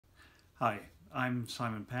Hi, I'm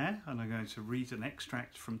Simon Pare and I'm going to read an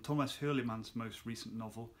extract from Thomas Hürlimann's most recent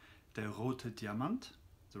novel, Der rote Diamant,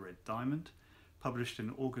 The Red Diamond, published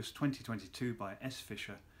in August 2022 by S.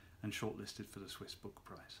 Fisher and shortlisted for the Swiss Book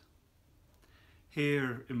Prize.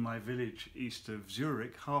 Here in my village east of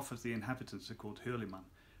Zurich, half of the inhabitants are called Hürlimann,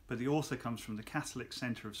 but the author comes from the Catholic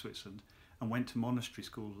centre of Switzerland and went to monastery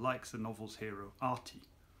school like the novel's hero Artie,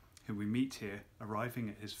 who we meet here arriving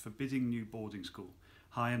at his forbidding new boarding school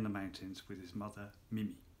high in the mountains with his mother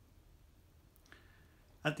Mimi.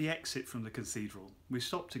 At the exit from the cathedral, we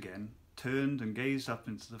stopped again, turned and gazed up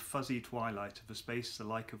into the fuzzy twilight of a space the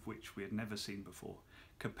like of which we had never seen before,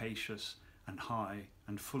 capacious and high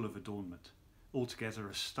and full of adornment, altogether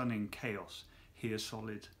a stunning chaos, here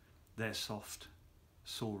solid, there soft,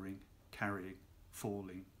 soaring, carrying,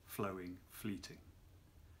 falling, flowing, fleeting.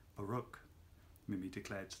 Baroque, Mimi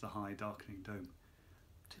declared to the high darkening dome,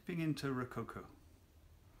 tipping into Rococo.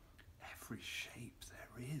 Every shape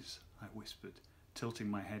there is, I whispered, tilting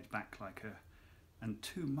my head back like her, and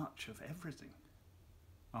too much of everything.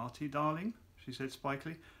 Artie, darling, she said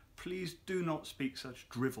spikily, please do not speak such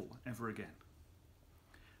drivel ever again.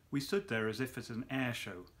 We stood there as if at an air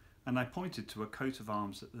show, and I pointed to a coat of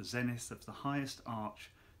arms at the zenith of the highest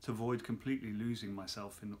arch to avoid completely losing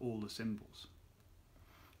myself in all the symbols.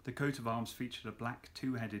 The coat of arms featured a black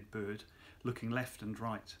two-headed bird looking left and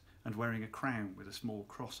right and wearing a crown with a small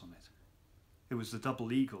cross on it. It was the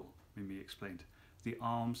double eagle, Mimi explained, the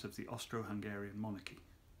arms of the Austro-Hungarian monarchy.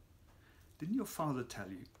 Didn't your father tell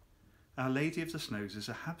you? Our Lady of the Snows is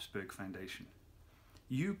a Habsburg foundation.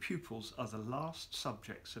 You pupils are the last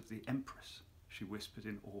subjects of the Empress, she whispered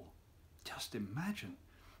in awe. Just imagine,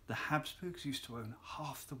 the Habsburgs used to own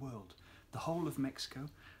half the world, the whole of Mexico,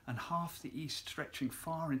 and half the east stretching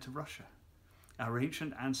far into Russia. Our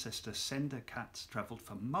ancient ancestor Sender Katz travelled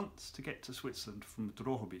for months to get to Switzerland from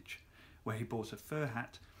Drohobych, where he bought a fur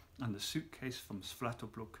hat and a suitcase from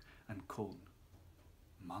Svatopluk and Koln.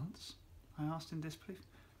 Months? I asked in disbelief.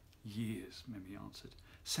 Years, Mimi answered.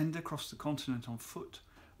 Sender crossed the continent on foot.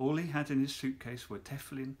 All he had in his suitcase were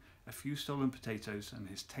tefillin, a few stolen potatoes and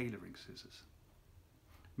his tailoring scissors.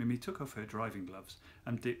 Mimi took off her driving gloves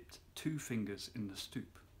and dipped 2 fingers in the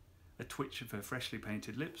stoop. A twitch of her freshly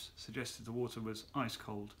painted lips suggested the water was ice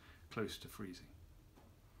cold, close to freezing.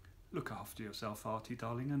 Look after yourself, Artie,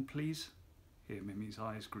 darling, and please, here Mimi's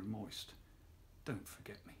eyes grew moist, don't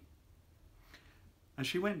forget me. As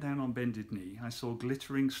she went down on bended knee, I saw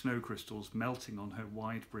glittering snow crystals melting on her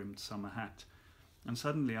wide-brimmed summer hat, and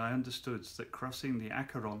suddenly I understood that crossing the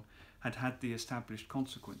A-Changin had had the established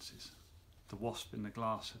consequences. The wasp in the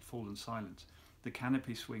glass had fallen silent. The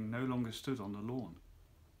canopy swing no longer stood on the lawn.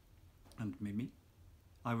 And Mimi?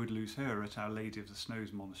 I would lose her at Our Lady of the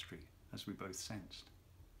Snows monastery, as we both sensed.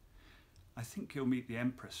 I think you'll meet the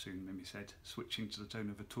Empress soon, Mimi said, switching to the tone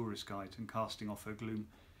of a tourist guide and casting off her gloom.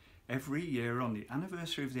 Every year on the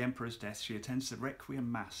anniversary of the Emperor's death, she attends the Requiem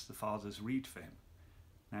Mass the fathers read for him.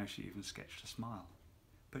 Now she even sketched a smile.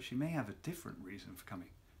 But she may have a different reason for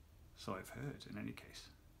coming. So I've heard, in any case.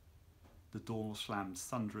 The door slammed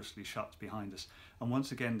thunderously shut behind us, and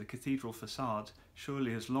once again the cathedral facade,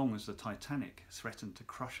 surely as long as the Titanic, threatened to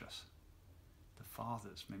crush us. The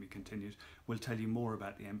fathers, Mimi continued, will tell you more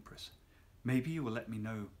about the Empress. Maybe you will let me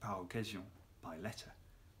know par occasion, by letter,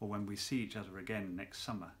 or when we see each other again next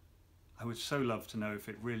summer. I would so love to know if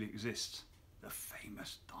it really exists. The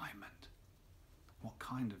famous diamond. What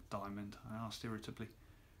kind of diamond? I asked irritably.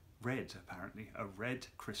 Red, apparently, a red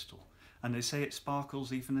crystal, and they say it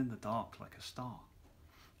sparkles even in the dark like a star.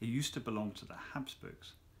 It used to belong to the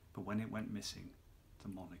Habsburgs, but when it went missing, the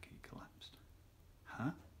monarchy collapsed.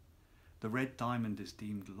 Huh? The red diamond is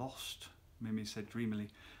deemed lost, Mimi said dreamily.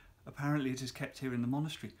 Apparently it is kept here in the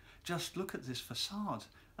monastery. Just look at this facade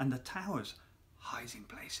and the towers, hiding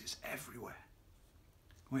places everywhere.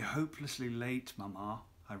 We're hopelessly late, Mamma,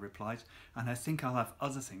 I replied, and I think I'll have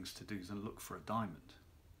other things to do than look for a diamond.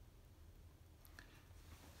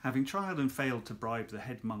 Having tried and failed to bribe the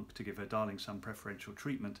head monk to give her darling son preferential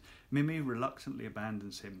treatment, Mimi reluctantly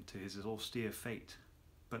abandons him to his austere fate,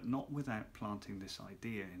 but not without planting this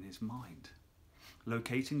idea in his mind.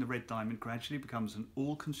 Locating the red diamond gradually becomes an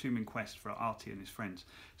all-consuming quest for Artie and his friends,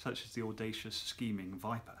 such as the audacious, scheming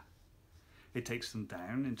Viper. It takes them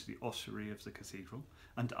down into the ossuary of the cathedral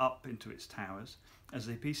and up into its towers as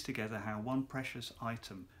they piece together how one precious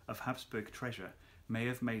item of Habsburg treasure may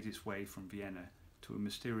have made its way from Vienna to a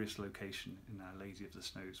mysterious location in Our Lady of the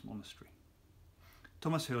Snows monastery.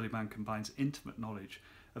 Thomas Hürlimann combines intimate knowledge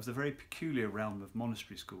of the very peculiar realm of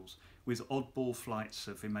monastery schools with oddball flights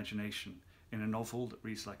of imagination in a novel that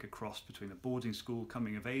reads like a cross between a boarding school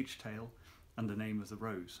coming-of-age tale and The Name of the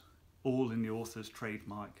Rose, all in the author's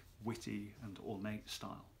trademark witty and ornate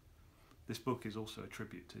style. This book is also a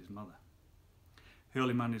tribute to his mother.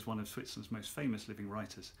 Hürlimann is one of Switzerland's most famous living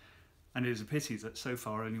writers, and it is a pity that so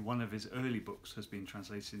far only one of his early books has been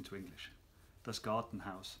translated into English, Das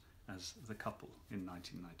Gartenhaus as The Couple in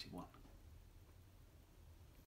 1991.